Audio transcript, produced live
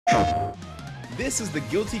This is the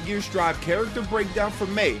Guilty Gear Strive character breakdown for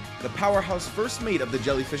Mei, the powerhouse first mate of the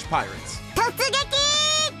Jellyfish Pirates.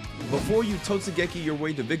 Before you Totsugeki your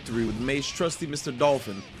way to victory with Mei's trusty Mr.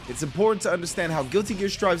 Dolphin, it's important to understand how Guilty Gear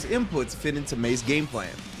Strive's inputs fit into Mei's game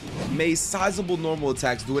plan. Mei's sizable normal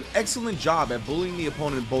attacks do an excellent job at bullying the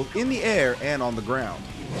opponent both in the air and on the ground.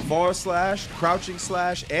 Far slash, crouching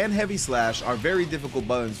slash, and heavy slash are very difficult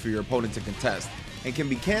buttons for your opponent to contest, and can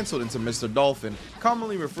be cancelled into Mr. Dolphin,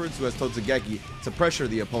 commonly referred to as Totsugeki, to pressure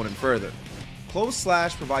the opponent further. Close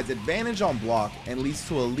slash provides advantage on block and leads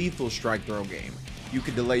to a lethal strike throw game. You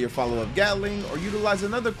can delay your follow-up Gatling or utilize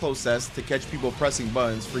another close S to catch people pressing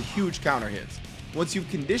buttons for huge counter hits. Once you've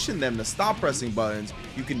conditioned them to stop pressing buttons,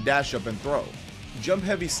 you can dash up and throw. Jump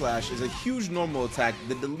heavy slash is a huge normal attack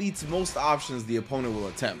that deletes most options the opponent will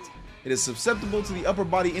attempt. It is susceptible to the upper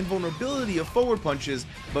body invulnerability of forward punches,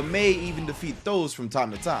 but may even defeat those from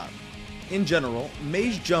time to time. In general,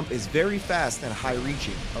 Mei's jump is very fast and high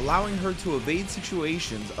reaching, allowing her to evade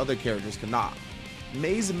situations other characters cannot.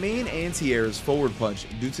 Mei's main anti-air is forward punch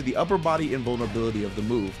due to the upper body invulnerability of the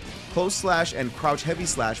move. Close slash and crouch heavy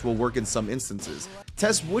slash will work in some instances.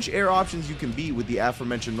 Test which air options you can beat with the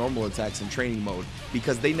aforementioned normal attacks in training mode,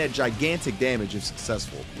 because they net gigantic damage if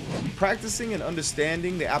successful. Practicing and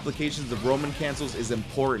understanding the applications of Roman cancels is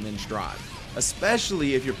important in Strive,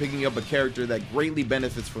 especially if you're picking up a character that greatly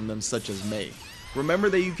benefits from them, such as Mei. Remember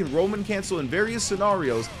that you can Roman cancel in various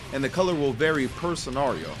scenarios and the color will vary per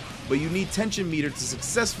scenario, but you need tension meter to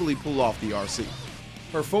successfully pull off the RC.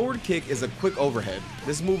 Her forward kick is a quick overhead.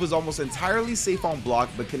 This move is almost entirely safe on block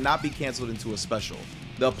but cannot be cancelled into a special.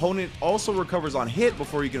 The opponent also recovers on hit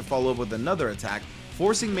before you can follow up with another attack,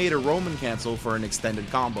 forcing Mei to Roman cancel for an extended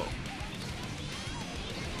combo.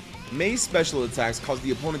 Mei's special attacks cause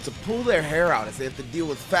the opponent to pull their hair out as they have to deal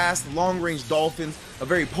with fast, long-range dolphins, a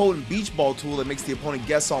very potent beach ball tool that makes the opponent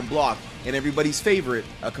guess on block, and everybody's favorite,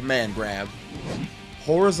 a command grab.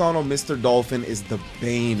 Horizontal Mr. Dolphin is the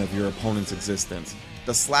bane of your opponent's existence.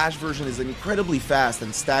 The slash version is incredibly fast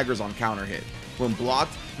and staggers on counter hit. When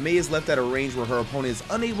blocked, Mei is left at a range where her opponent is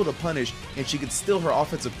unable to punish, and she can steal her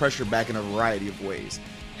offensive pressure back in a variety of ways.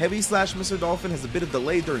 Heavy slash Mr. Dolphin has a bit of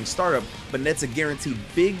delay during startup, but nets a guaranteed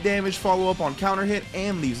big damage follow-up on counter hit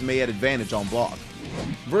and leaves Mei at advantage on block.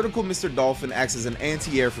 Vertical Mr. Dolphin acts as an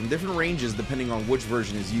anti-air from different ranges depending on which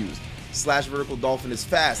version is used. Slash Vertical Dolphin is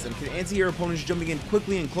fast and can anti-air opponents jumping in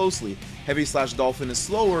quickly and closely. Heavy slash Dolphin is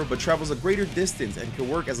slower but travels a greater distance and can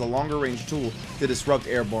work as a longer range tool to disrupt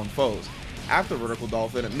airborne foes. After Vertical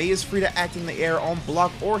Dolphin, Mei is free to act in the air on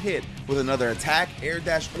block or hit with another attack, air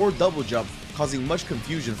dash, or double jump, causing much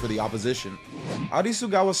confusion for the opposition.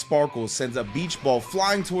 Arisugawa Sparkle sends a beach ball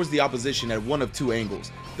flying towards the opposition at one of two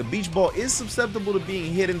angles. The beach ball is susceptible to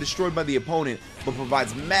being hit and destroyed by the opponent, but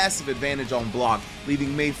provides massive advantage on block,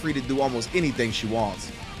 leaving Mei free to do almost anything she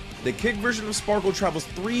wants. The kick version of Sparkle travels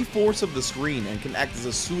 3/4 of the screen and can act as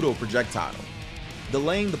a pseudo projectile.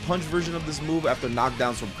 Delaying the punch version of this move after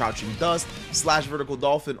knockdowns from Crouching Dust, Slash Vertical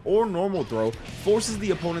Dolphin, or Normal Throw forces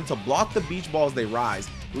the opponent to block the beach ball as they rise,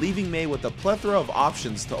 leaving Mei with a plethora of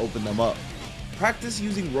options to open them up. Practice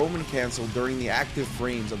using Roman cancel during the active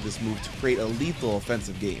frames of this move to create a lethal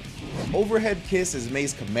offensive game. Overhead Kiss is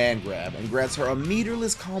Mei's command grab and grants her a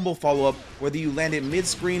meterless combo follow-up whether you land it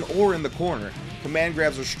mid-screen or in the corner. Command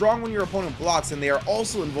grabs are strong when your opponent blocks, and they are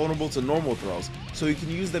also invulnerable to normal throws, so you can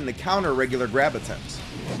use them to counter regular grab attempts.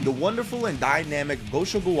 The wonderful and dynamic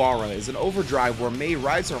Goshoguara is an overdrive where Mei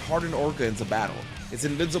rides her hardened Orca into battle. Its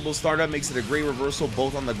invincible startup makes it a great reversal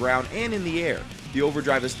both on the ground and in the air. The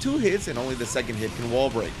overdrive has 2 hits and only the second hit can wall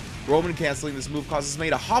break. Roman canceling this move causes Mei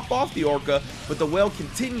to hop off the Orca, but the whale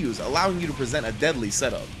continues, allowing you to present a deadly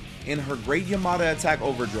setup. In her great Yamada attack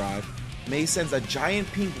overdrive, Mei sends a giant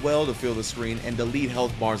pink whale to fill the screen and delete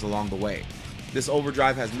health bars along the way. This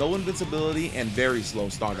overdrive has no invincibility and very slow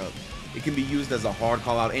startup. It can be used as a hard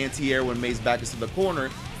call out anti-air when Mei's back is to the corner,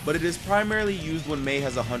 but it is primarily used when Mei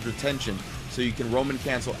has 100 tension, so you can Roman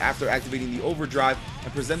cancel after activating the overdrive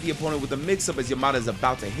and present the opponent with a mix-up as Yamada is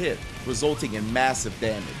about to hit, resulting in massive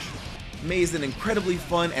damage. Mei is an incredibly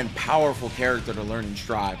fun and powerful character to learn and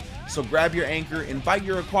Strive, so grab your anchor, invite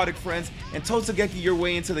your aquatic friends, and Totsugeki your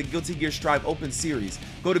way into the Guilty Gear Strive Open Series.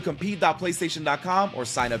 Go to compete.playstation.com or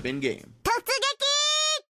sign up in-game.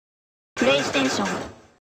 PlayStation